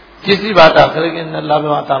 تیسری بات آخر ہے کہ ان اللہ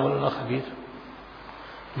بما تعملون خبیر,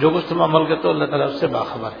 جو کچھ تم عمل کرتے ہو اللہ تعالیٰ اس سے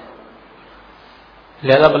باخبر ہے.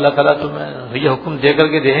 لہذا اللہ تعالیٰ تمہیں یہ حکم دے کر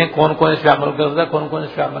کے دیں کون کون اس پہ عمل کرتا ہے, کون کون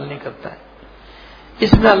اس پہ عمل نہیں کرتا ہے.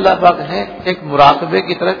 اس میں اللہ پاک نے ایک مراقبے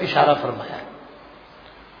کی طرف اشارہ فرمایا ہے.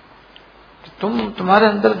 تمہارے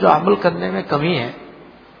اندر جو عمل کرنے میں کمی ہے,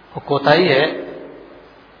 وہ کوتاہی ہے,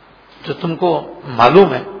 جو تم کو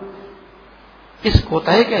معلوم ہے, اس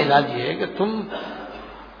کوتاہی کا علاج یہ ہے کہ تم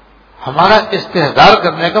ہمارا استحضار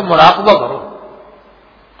کرنے کا مراقبہ کرو.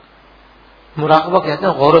 مراقبہ کہتے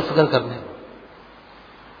ہیں غور و فکر کرنے کو.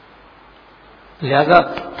 لہذا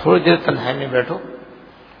تھوڑی دیر تنہائی میں بیٹھو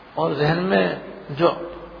اور ذہن میں جو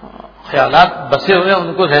خیالات بسے ہوئے ہیں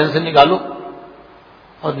ان کو ذہن سے نکالو,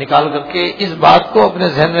 اور نکال کر کے اس بات کو اپنے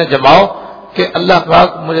ذہن میں جماؤ کہ اللہ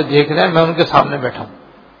پاک مجھے دیکھ رہے ہیں, میں ان کے سامنے بیٹھا ہوں.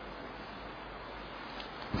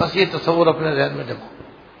 بس یہ تصور اپنے ذہن میں جماؤ,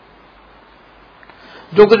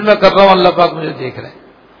 جو کچھ میں کر رہا ہوں اللہ پاک مجھے دیکھ رہے ہیں.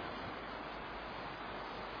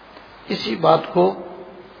 اسی بات کو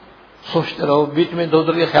سوچتے رہو, بیچ میں دو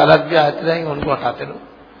کے خیالات بھی آتے رہیں گے, ان کو ہٹاتے رہو,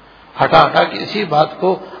 ہٹا کے اسی بات کو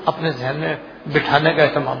اپنے ذہن میں بٹھانے کا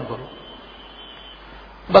اہتمام کرو.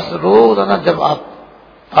 بس روزانہ جب آپ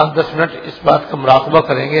 5-10 منٹ اس بات کا مراقبہ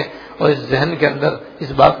کریں گے اور اس ذہن کے اندر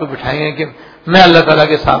اس بات کو بٹھائیں گے کہ میں اللہ تعالیٰ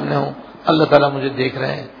کے سامنے ہوں, اللہ تعالیٰ مجھے دیکھ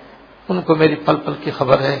رہے ہیں, ان کو میری پل پل کی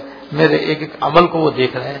خبر ہے, میرے ایک ایک عمل کو وہ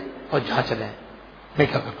دیکھ رہے ہیں اور جانچ رہے ہیں میں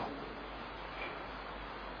کیا کر رہا ہوں.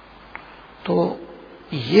 تو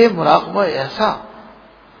یہ مراقبہ ایسا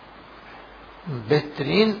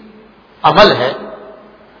بہترین عمل ہے,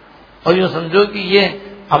 اور یوں سمجھو کہ یہ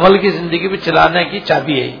عمل کی زندگی پہ چلانے کی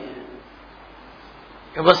چابی ہے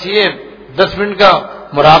کہ بس یہ 10 منٹ کا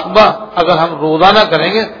مراقبہ اگر ہم روزانہ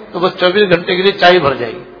کریں گے تو بس 24 گھنٹے کے لیے چابی بھر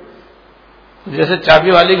جائے گی. جیسے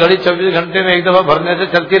چابی والی گھڑی 24 گھنٹے میں ایک دفعہ بھرنے سے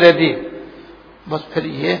چلتی رہتی ہے, بس پھر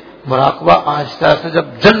یہ مراقبہ آہستہ آہستہ جب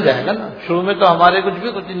جم جائے گا نا, شروع میں تو ہمارے کچھ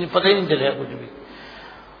نہیں پتہ ہی نہیں چلے گا کچھ بھی.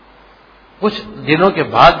 کچھ دنوں کے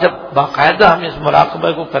بعد جب باقاعدہ ہم اس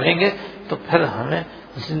مراقبہ کو کریں گے تو پھر ہمیں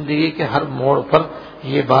زندگی کے ہر موڑ پر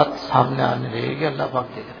یہ بات سامنے آنے لگے گی, اللہ پاک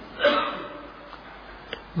دیکھ رہے ہیں,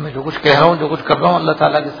 میں جو کچھ کہہ رہا ہوں جو کچھ کر رہا ہوں اللہ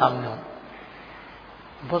تعالیٰ کے سامنے ہوں.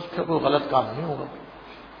 بس پھر کوئی غلط کام نہیں ہوگا,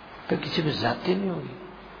 پھر کسی بھی زیادتی نہیں ہوگی,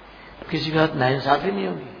 کسی کے ہاتھ ناانصافی نہیں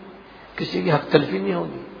ہوگی, کسی کی حق تلفی نہیں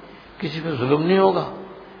ہوگی, کسی پہ ظلم نہیں ہوگا,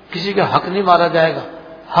 کسی کا حق نہیں مارا جائے گا,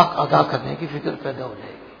 حق ادا کرنے کی فکر پیدا ہو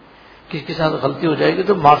جائے گی. کسی کے ساتھ غلطی ہو جائے گی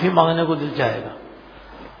تو معافی مانگنے کو دل چاہے گا,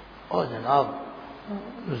 اور جناب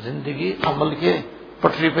زندگی عمل کے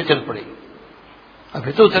پٹری پہ چل پڑے گی.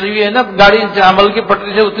 ابھی تو اتری ہوئی ہے نا گاڑی, عمل کی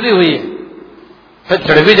پٹری سے اتری ہوئی ہے, پھر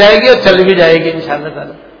چڑھ بھی جائے گی اور چل بھی جائے گی انشاءاللہ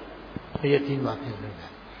تعالی. یہ 3 باتیں ہیں.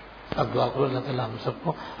 اب دعا کرو اللہ تعالیٰ ہم سب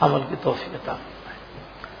کو عمل کی توفیق عطا فرمائے.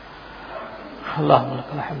 اللهم لك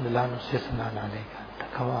الحمد لا نحصي ثناء عليك انت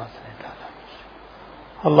كما اثنيت على نفسك.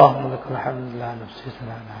 اللهم لك الحمد لا نحصي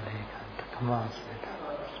ثناء عليك انت كما اثنيت على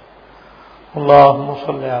نفسك. اللهم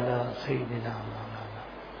صل على سيدنا مولانا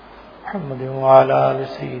محمد وعلى ال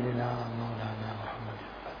سيدنا مولانا محمد.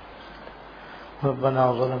 ربنا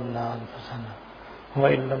ظلمنا انفسنا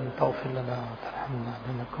وان لم تغفر لنا وترحمنا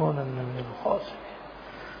لنكونن من الخاسرين.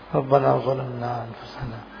 ربنا ظلمنا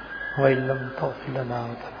انفسنا وان لم تغفر لنا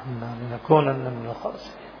وترحمنا لنكونن من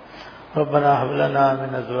الخاسرين. ربنا هب لنا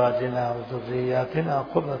من ازواجنا وذرياتنا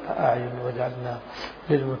قرة اعين واجعلنا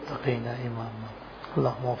للمتقين اماما.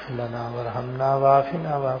 اللهم اغفر لنا وارحمنا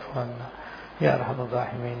وعافنا واعف عنا یا ارحم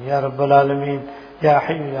الراحمین یا رب العالمین یا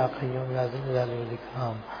حی یا قیوم یا ذی الجلال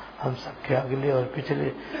والاکرام. ہم سب کے اگلے اور پچھلے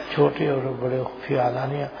چھوٹے اور بڑے خفی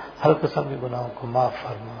علانیہ ہر قسم کے گناہوں کو معاف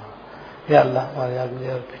فرما. یا اللہ ہمارے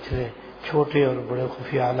اگلے اور پچھلے چھوٹے اور بڑے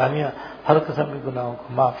خفی علانیہ ہر قسم کے گناہوں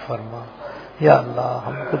کو معاف فرما. یا اللہ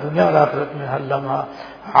ہم کو دنیا اور آخرت میں ہر لمحہ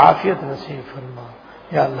عافیت نصیب فرما.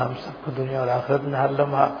 یا اللہ ہم سب کو دنیا اور آخرت میں ہر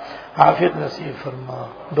لمحہ عافیت نصیب فرما,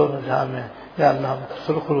 دونوں جہاں میں. یا اللہ ہم کو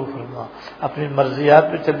سرخرو فرما, اپنی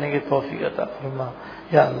مرضیات پہ چلنے کی توفیق عطا فرما.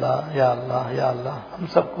 یا اللہ یا اللہ یا اللہ ہم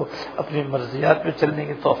سب کو اپنی مرضیات پہ چلنے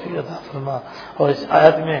کی توفیق عطا فرما. اور اس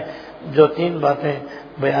آیت میں جو 3 باتیں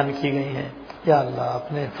بیان کی گئی ہیں یا اللہ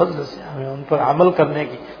اپنے فضل سے ہمیں ان پر عمل کرنے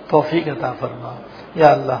کی توفیق عطا فرما.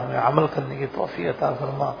 یا اللہ ہمیں عمل کرنے کی توفیق عطا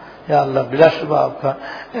فرما. یا اللہ بلا شبہ آپ کا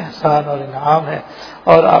احسان اور انعام ہے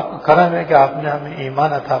اور آپ کا کرم ہے کہ آپ نے ہمیں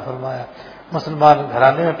ایمان عطا فرمایا, مسلمان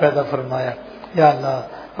گھرانے میں پیدا فرمایا. یا اللہ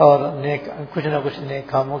اور نیک کچھ نہ کچھ نیک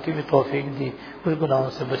کاموں کی بھی توفیق دی, کچھ گناہوں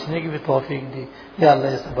سے بچنے کی بھی توفیق دی. یا اللہ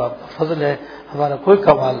یہ سب آپ کا فضل ہے, ہمارا کوئی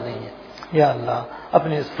کمال نہیں ہے. یا اللہ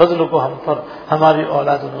اپنے اس فضل کو ہم پر ہماری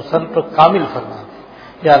اولاد و نسل پر کامل فرما دے.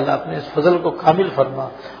 یا اللہ اپنے اس فضل کو کامل فرما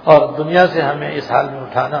اور دنیا سے ہمیں اس حال میں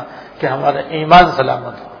اٹھانا کہ ہمارا ایمان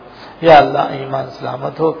سلامت ہو. یا اللہ ایمان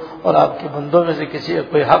سلامت ہو اور آپ کے بندوں میں سے کسی کا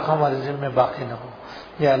کوئی حق ہمارے ذمہ باقی نہ ہو.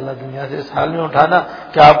 یا اللہ دنیا سے اس حال میں اٹھانا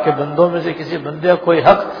کہ آپ کے بندوں میں سے کسی بندے کا کوئی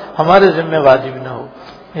حق ہمارے ذمہ واجب نہ ہو.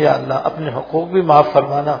 یا اللہ اپنے حقوق بھی معاف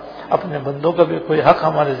فرمانا, اپنے بندوں کا بھی کوئی حق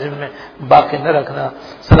ہمارے ذمہ باقی نہ رکھنا.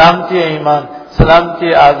 سلامتی ایمان,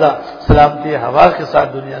 سلامتی اعضاء, سلامتی ہوا کے ساتھ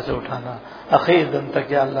دنیا سے اٹھانا. اخیر دم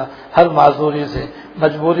تک یا اللہ ہر معذوری سے،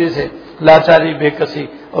 مجبوری سے، لاچاری، بے کسی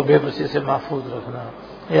اور بے بسی سے محفوظ رکھنا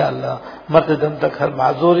یا اللہ، مرتے دم تک ہر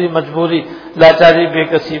معذوری، مجبوری، لاچاری، بے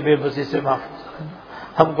کسی، بے بسی سے محفوظ رکھنا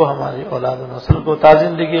ہم کو، ہماری اولاد و نسل کو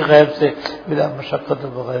تازندگی غیب سے بلا مشقت و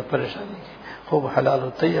بغیر پریشانی کی خوب حلال و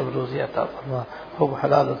طیب روزی عطا فرما، خوب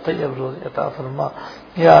حلال و طیب روزی عطا فرما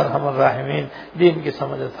یا ارحم الراحمین۔ دین کی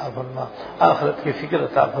سمجھ عطا فرما، آخرت کی فکر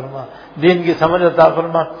عطا فرما، دین کی سمجھ عطا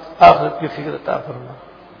فرما، آخرت کی فکر عطا فرما۔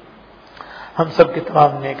 ہم سب کی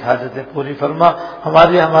تمام نیک حاجتیں پوری فرما،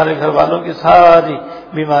 ہماری ہمارے گھر والوں کی ساری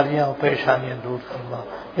بیماریاں اور پریشانیاں دور فرما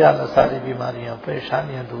یا اللہ، ساری بیماریاں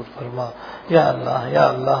پریشانیاں دور فرما یا اللہ یا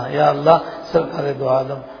اللہ یا اللہ۔ سرکار دو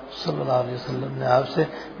عالم صلی اللہ علیہ وسلم نے آپ سے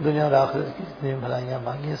دنیا اور آخرت کی جتنی بھلائیاں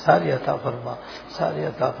مانگی ہیں ساری عطا فرما، ساری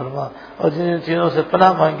عطا فرما، اور جن چیزوں سے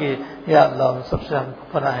پناہ مانگی یا اللہ ان سب سے ہم کو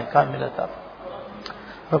پناہ کامل عطا فرما۔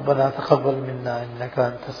 ربنا تقبل منا انك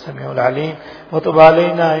انت السميع العليم وتب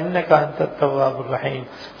علينا انك انت التواب الرحيم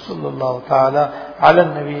صلى الله تعالى على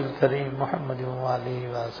النبي الكريم محمد وعلى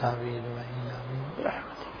اله وصحبه اجمعين آمين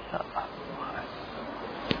برحمتك يا الله۔